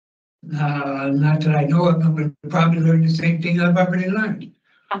Not that I know of, I'm going to probably learn the same thing I've already learned.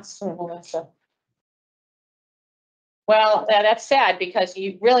 Absolutely. Well, that's sad because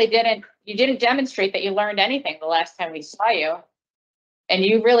you really didn't demonstrate that you learned anything the last time we saw you. And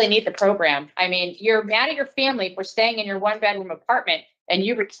you really need the program. I mean, you're mad at your family for staying in your 1-bedroom apartment and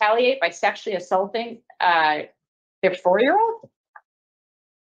you retaliate by sexually assaulting their 4-year-old?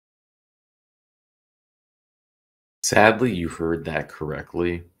 Sadly, you heard that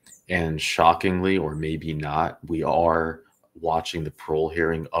correctly. And shockingly, or maybe not, we are watching the parole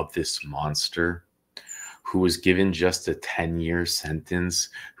hearing of this monster who was given just a 10-year sentence,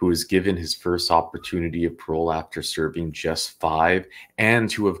 who was given his first opportunity of parole after serving just 5,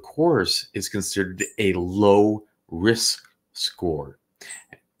 and who, of course, is considered a low risk score.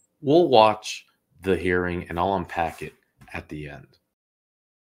 We'll watch the hearing and I'll unpack it at the end.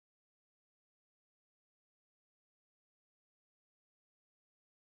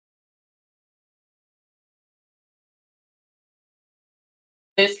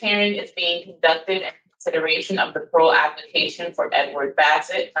 This hearing is being conducted in consideration of the parole application for Edward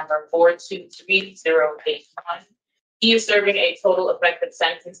Bassett, number 423081. He is serving a total effective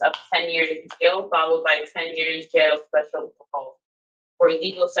sentence of 10 years in jail, followed by 10 years jail special parole for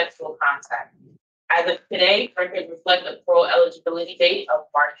illegal sexual contact. As of today, records reflect a parole eligibility date of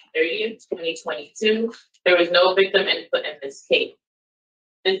March 30th, 2022. There was no victim input in this case.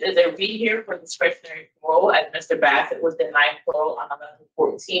 This is a rehear for discretionary parole, as Mr. Bassett was denied parole on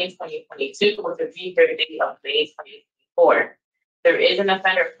 11/14/2022 with a rehear date of May 2024. There is an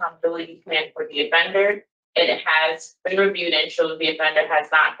offender accountability plan for the offender, and it has been reviewed and shows the offender has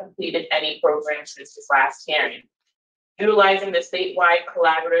not completed any program since his last hearing. Utilizing the statewide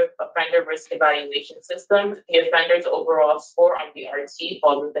collaborative offender risk evaluation system, the offender's overall score on the RT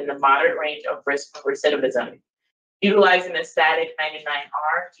falls within the moderate range of risk for recidivism. Utilizing the static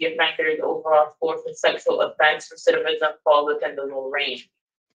 99R, the offender's overall score for sexual offense recidivism falls within the low range.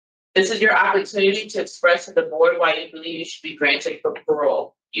 This is your opportunity to express to the board why you believe you should be granted for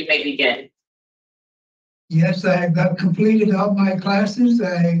parole. You may begin. Yes, I got completed all my classes.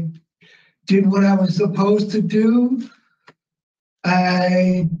 I did what I was supposed to do.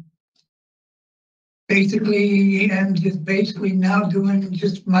 I basically am just now doing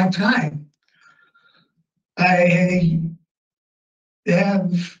just my time. I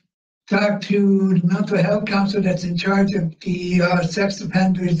have talked to the mental health counselor that's in charge of the sex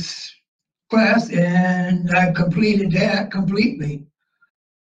offenders class, and I completed that completely.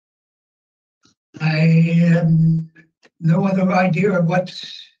 I have no other idea of what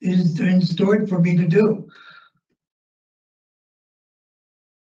is in store for me to do.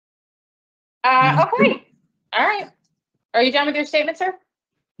 Okay. All right. Are you done with your statement, sir?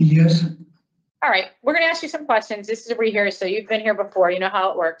 Yes. All right. We're going to ask you some questions. This is a rehear, so you've been here before. You know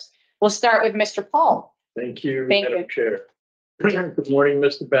how it works. We'll start with Mr. Paul. Thank you, Thank Madam you. Chair. Good morning,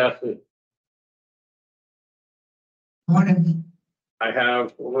 Mr. Bassett. Morning. I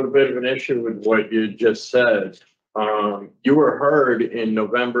have a little bit of an issue with what you just said. You were heard in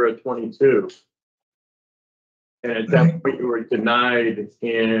November of 22. And at that point, you were denied,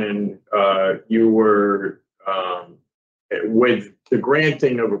 and you were with the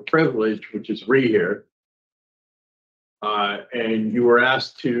granting of a privilege, which is rehear, and you were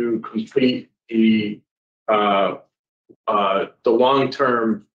asked to complete the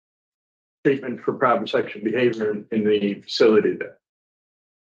long-term treatment for problem sexual behavior in the facility there.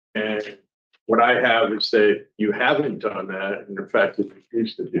 And what I have is that you haven't done that, and in fact, you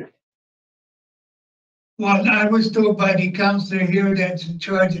refused to do. Well, I was told by the counselor here that's in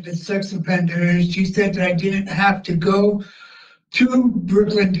charge of the sex offenders, she said that I didn't have to go to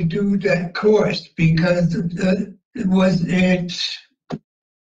Brooklyn to do that course because the course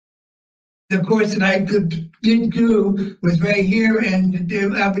that I did do was right here, and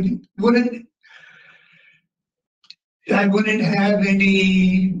I wouldn't have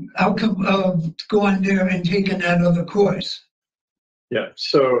any outcome of going there and taking that other course. Yeah,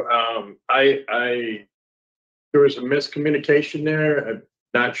 so there was a miscommunication there. I'm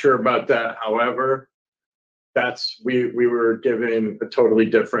not sure about that. However, we were given a totally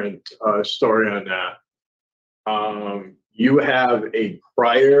different story on that. You have a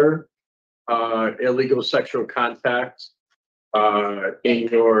prior illegal sexual contact in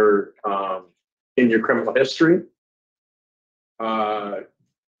your criminal history. In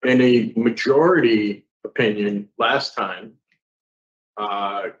a majority opinion, last time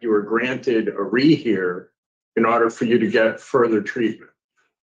you were granted a rehear in order for you to get further treatment.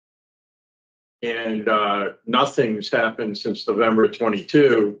 And nothing's happened since November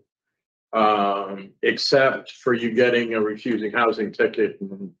 22 except for you getting a refusing housing ticket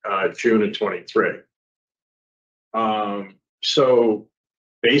in June of 23. So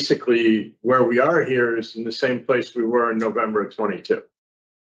basically where we are here is in the same place we were in November of 22.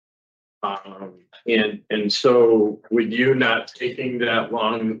 And so with you not taking that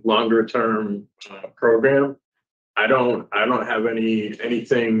longer term program, I don't have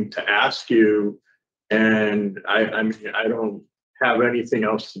anything to ask you, and I mean I don't have anything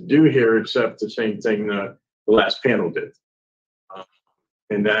else to do here except the same thing the last panel did,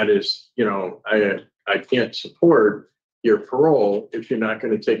 and that is, you know, I can't support your parole if you're not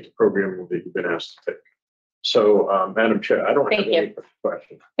going to take the program that you've been asked to take. So, Madam Chair, I don't have any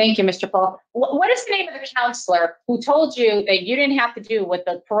questions. Thank you, Mr. Paul. What is the name of the counselor who told you that you didn't have to do what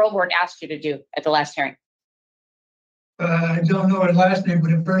the parole board asked you to do at the last hearing? I don't know her last name,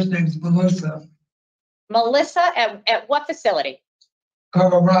 but her first name is Melissa. Melissa, at what facility?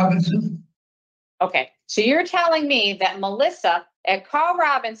 Carl Robinson. Okay, so you're telling me that Melissa at Carl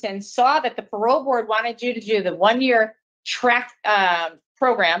Robinson saw that the parole board wanted you to do the 1-year track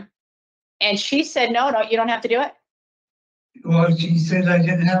program, and she said, no, you don't have to do it? Well, she said I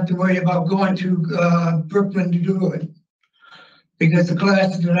didn't have to worry about going to Brooklyn to do it, because the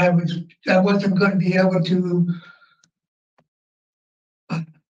classes that I wasn't going to be able to.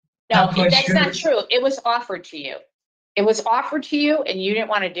 No, that's not true. It was offered to you. It was offered to you and you didn't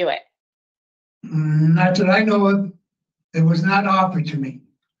want to do it. Not that I know of. It was not offered to me.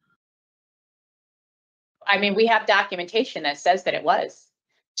 I mean, we have documentation that says that it was.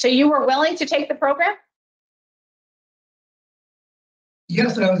 So you were willing to take the program?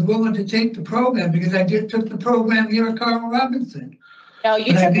 Yes, I was willing to take the program because I took the program here at Carl Robinson. No,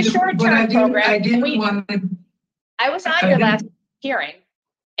 you took the short-term program. I didn't want to. I was on your last hearing,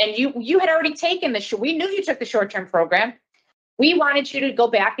 and you had already taken we knew you took the short-term program. We wanted you to go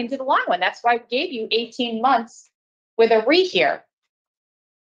back into the long one. That's why we gave you 18 months with a rehear.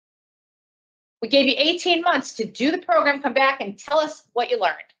 We gave you 18 months to do the program, come back and tell us what you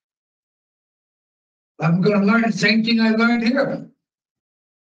learned. I'm going to learn the same thing I learned here.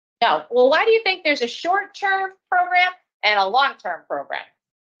 No. Well, why do you think there's a short-term program and a long-term program?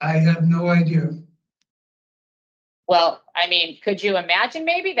 I have no idea. Well, I mean, could you imagine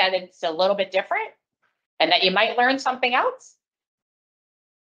maybe that it's a little bit different and that you might learn something else?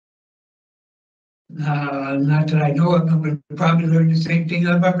 Not that I know of. I'm going to probably learn the same thing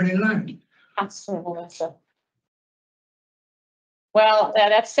I've already learned. Melissa. Well,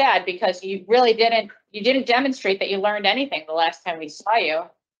 that's sad because you really didn't demonstrate that you learned anything the last time we saw you.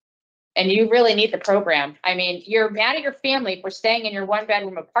 And you really need the program. I mean, you're mad at your family for staying in your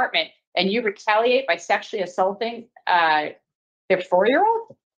 1-bedroom apartment and you retaliate by sexually assaulting their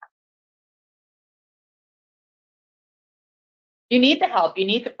 4-year-old? You need the help. You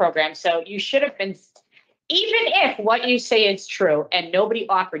need the program. So you should have been, even if what you say is true and nobody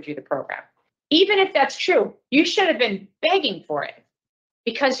offered you the program, even if that's true, you should have been begging for it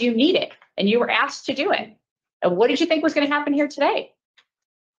because you need it and you were asked to do it. And what did you think was going to happen here today?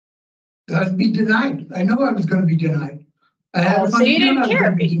 I'd be denied. I know I was going to be denied. I had So you didn't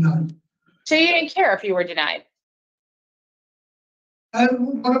care. So you didn't care if you were denied.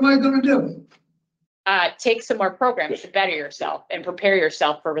 What am I going to do? Take some more programs to better yourself and prepare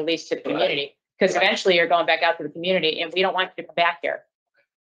yourself for release to the community. Because eventually you're going back out to the community and we don't want you to come back here.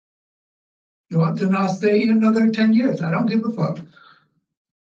 Then I'll stay here another 10 years. I don't give a fuck.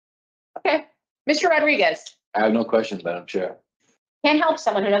 Okay. Mr. Rodriguez. I have no questions, Madam Chair. Can't help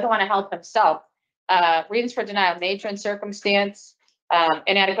someone who doesn't want to help himself. Reasons for denial: nature and circumstance,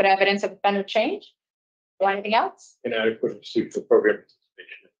 inadequate evidence of offender change. Do anything else? Inadequate receipt for program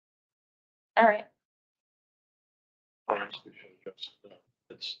participation. All right.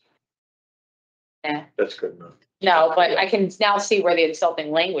 That's good enough. No, but I can now see where the insulting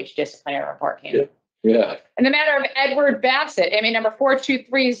language disciplinary report came. Yeah. Yeah. In the matter of Edward Bassett, MA number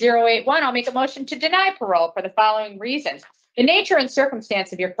 423081, I'll make a motion to deny parole for the following reasons: the nature and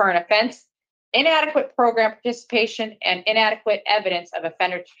circumstance of your current offense, inadequate program participation, and inadequate evidence of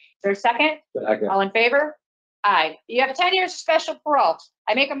offender. Is there a second? Second. All in favor? Aye. You have 10 years of special parole.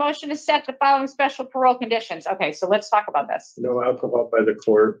 I make a motion to set the following special parole conditions. Okay, so let's talk about this. No alcohol by the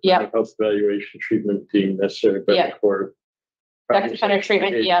court. Yeah. Health evaluation treatment deemed necessary by the court. Sex offender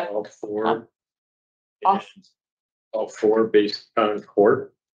treatment, yeah. All four. All- All four based on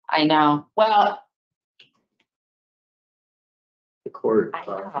court. I know. Well, The court. I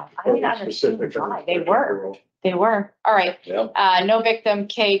know. I don't understand specific on why. They special were. parole. they were. All right. Yep. No victim,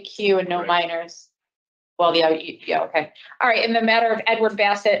 KQ, and no Right. minors. Well, yeah, okay. All right, in the matter of Edward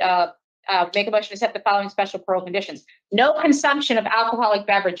Bassett, make a motion to set the following special parole conditions: no consumption of alcoholic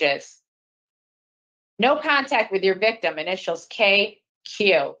beverages No contact with your victim, initials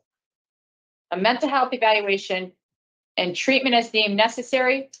KQ. A mental health evaluation and treatment as deemed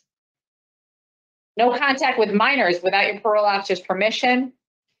necessary. No contact with minors without your parole officer's permission.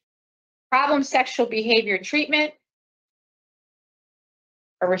 Problem sexual behavior treatment.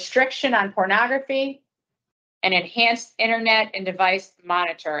 A restriction on pornography. And enhanced internet and device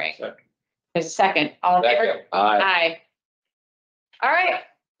monitoring. Second. There's a second. All in favor? Aye. Aye. All right.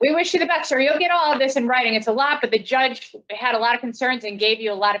 We wish you the best, sir. You'll get all of this in writing. It's a lot, but the judge had a lot of concerns and gave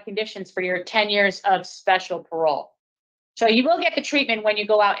you a lot of conditions for your 10 years of special parole. So you will get the treatment when you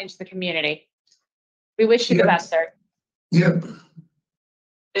go out into the community. We wish you the best, sir. Yep.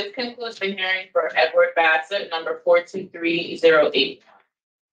 This concludes the hearing for Edward Bassett, number 42308.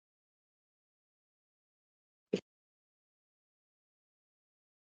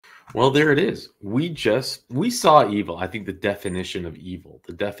 Well, there it is. We saw evil. I think the definition of evil,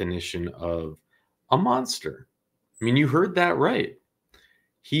 the definition of a monster. I mean, you heard that right.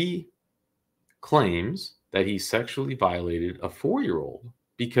 He claims that he sexually violated a 4-year-old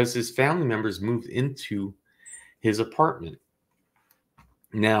because his family members moved into his apartment.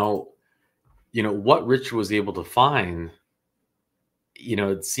 Now, what Rich was able to find,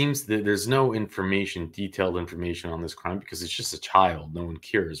 it seems that there's no detailed information on this crime because it's just a child. No one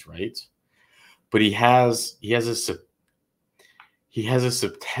cares, right? But he has a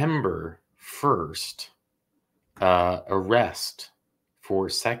September 1st arrest for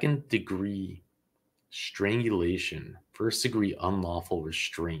second-degree strangulation, first-degree unlawful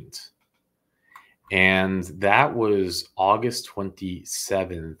restraint. And that was August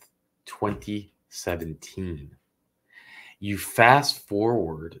 27th, 2017. You fast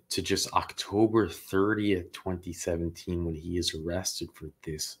forward to just October 30th, 2017, when he is arrested for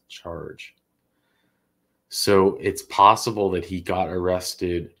this charge. So it's possible that he got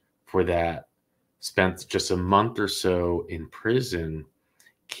arrested for that, spent just a month or so in prison,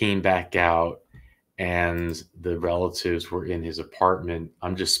 came back out, and the relatives were in his apartment.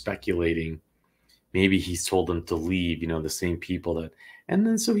 I'm just speculating. Maybe he's told them to leave, the same people that, and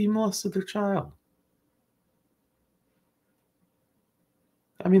then so he molested their child.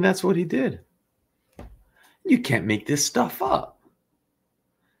 I mean, that's what he did. You can't make this stuff up.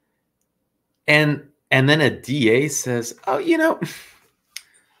 And then a DA says, oh,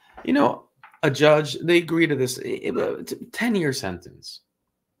 a judge, they agree to this 10-year sentence.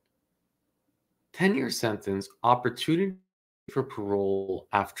 10-year sentence, opportunity for parole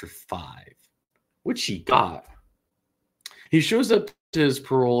after 5, which he got. He shows up to his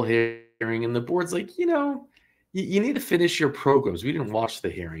parole hearing and the board's like, you need to finish your programs. We didn't watch the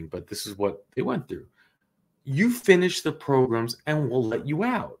hearing, but this is what they went through. You finish the programs and we'll let you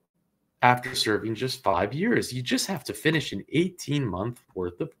out after serving just 5 years. You just have to finish an 18-month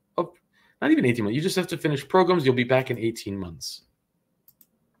worth of not even 18 months. You just have to finish programs. You'll be back in 18 months.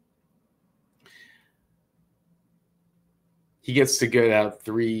 He gets to get out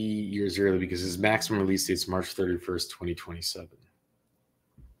 3 years early because his maximum release date is March 31st, 2027.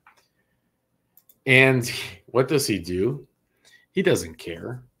 And what does he do? He doesn't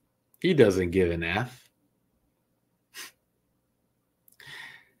care. He doesn't give an F.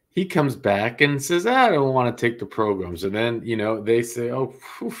 He comes back and says, I don't want to take the programs. And then, they say, oh,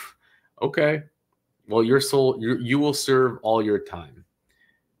 whew, okay. Well, you will serve all your time.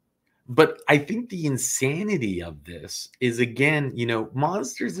 But I think the insanity of this is, again,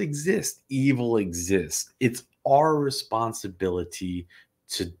 monsters exist. Evil exists. It's our responsibility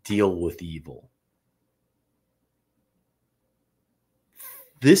to deal with evil.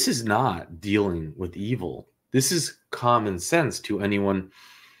 This is not dealing with evil. This is common sense to anyone.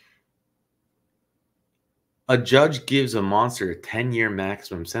 A judge gives a monster a 10-year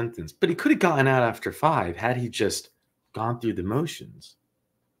maximum sentence, but he could have gotten out after 5 had he just gone through the motions.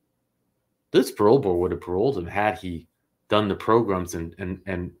 This parole board would have paroled him had he done the programs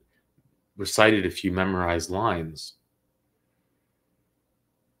and recited a few memorized lines.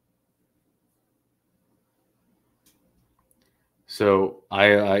 So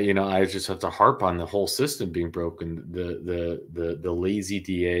I just have to harp on the whole system being broken. The lazy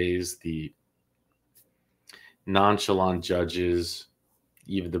DAs, the nonchalant judges,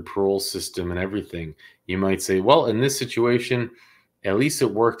 even the parole system and everything. You might say, well, in this situation, at least it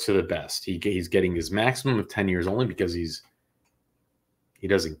worked to the best. He's getting his maximum of 10 years only because he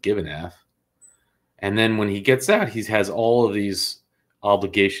doesn't give an F. And then when he gets out, he has all of these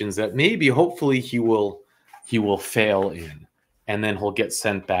obligations that maybe, hopefully, he will fail in. And then he'll get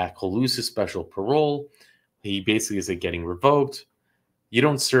sent back. He'll lose his special parole. He basically is getting revoked. you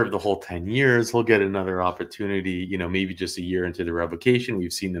don't serve the whole 10 years. He'll get another opportunity, you know, maybe just a year into the revocation.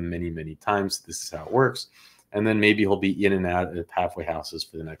 We've seen them many, many times. This is how it works. And then maybe he'll be in and out of halfway houses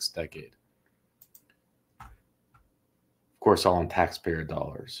for the next decade. Of course, all on taxpayer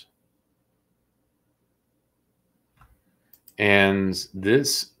dollars. And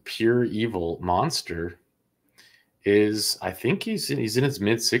this pure evil monster is, I think he's in his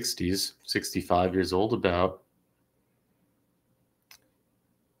mid 60s, 65 years old about.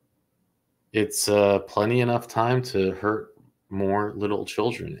 It's plenty enough time to hurt more little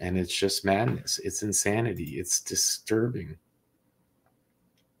children, and it's just madness. It's insanity. It's disturbing.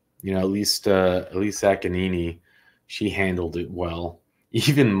 You know, at least Akinini, she handled it well.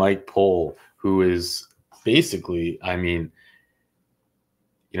 Even Mike Pohl, who is basically, I mean,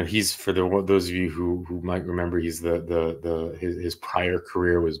 you know, he's, for those of you who might remember, he's his prior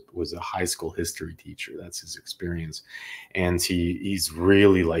career was a high school history teacher. That's his experience, and he's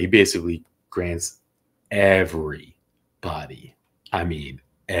really, like, he basically grants everybody. I mean,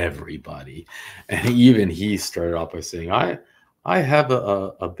 everybody. And even he started off by saying, I have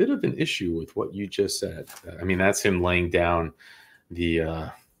a bit of an issue with what you just said. I mean, that's him laying down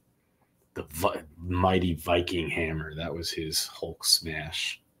the mighty Viking hammer. That was his Hulk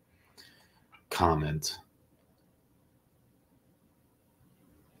smash comment.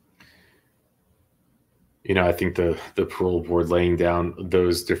 You know, I think the parole board laying down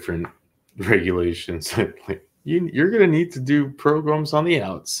those different regulations, like, you're going to need to do programs on the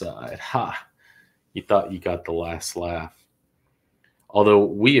outside. Ha! You thought you got the last laugh. Although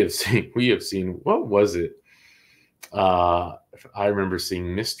we have seen, what was it? I remember seeing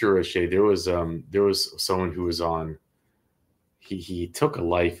Mr. O'Shea. There was someone who was on, he took a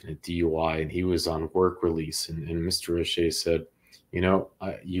life in a DUI, and he was on work release, and Mr. O'Shea said, you know,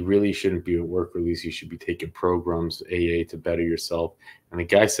 you really shouldn't be at work release. You should be taking programs, AA, to better yourself. And the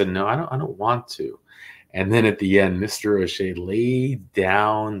guy said, no, I don't want to. And then at the end, Mr. O'Shea laid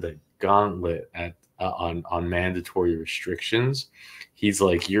down the gauntlet on mandatory restrictions. He's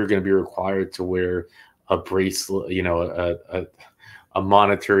like, you're going to be required to wear a bracelet, you know, a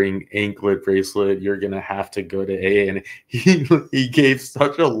monitoring anklet bracelet. You're going to have to go to AA. And he gave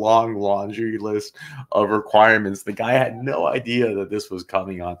such a long laundry list of requirements. The guy had no idea that this was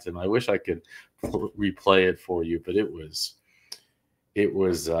coming onto him. I wish I could replay it for you, but it was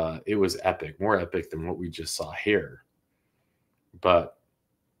epic, more epic than what we just saw here. But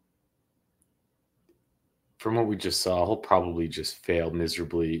from what we just saw, he'll probably just fail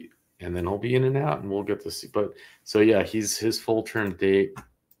miserably, and then he'll be in and out, and we'll get to see. But so yeah, his full term date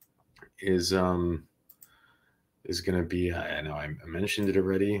is going to be, I know I mentioned it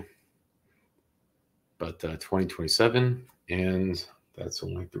already, but 2027, and that's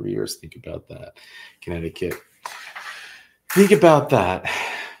only 3 years. Think about that, Connecticut. Think about that.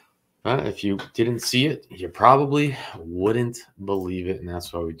 If you didn't see it, you probably wouldn't believe it, and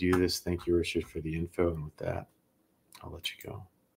that's why we do this. Thank you, Richard, for the info, and with that, I'll let you go.